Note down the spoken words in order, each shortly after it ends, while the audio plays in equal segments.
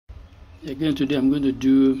Again, today I'm going to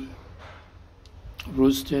do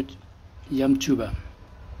roasted yam tuber.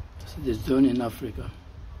 So it's done in Africa.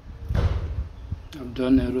 I've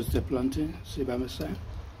done a roasted plantain. See by my side.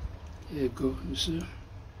 Here you go. You see.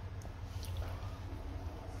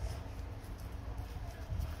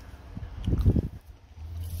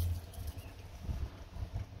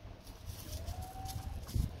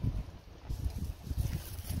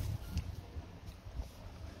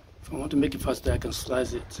 If I want to make it faster, I can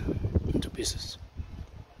slice it into pieces.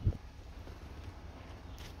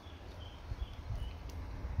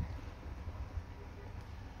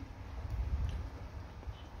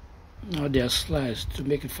 Now they are sliced to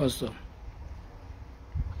make it faster.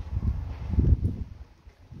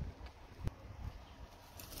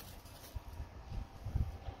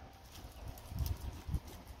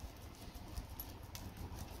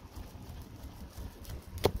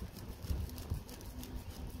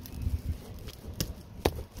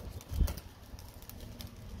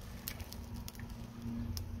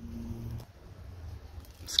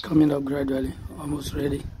 It's coming up gradually, almost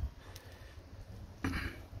ready. I'm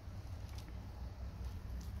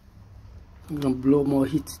going to blow more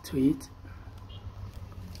heat to it.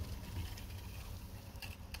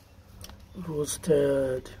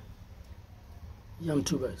 Roasted yam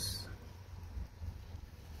tubers.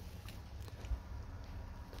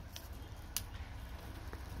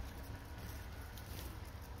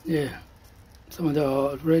 Yeah, some of them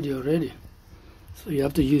are already. So you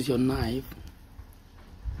have to use your knife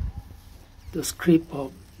to scrape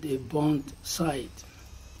up the burnt side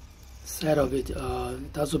of it.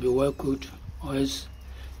 It has to be well cooked, or else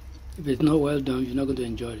if it's not well done, you're not going to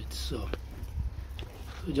enjoy it. So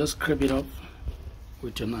just scrape it up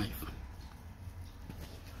with your knife.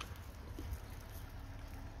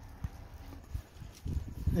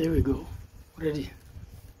 There we go, ready.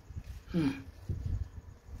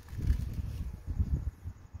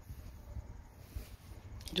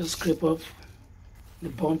 Just scrape off the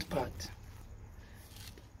burnt part,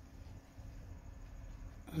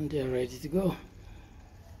 and they're ready to go.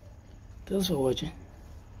 Thanks for watching.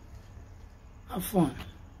 Have fun.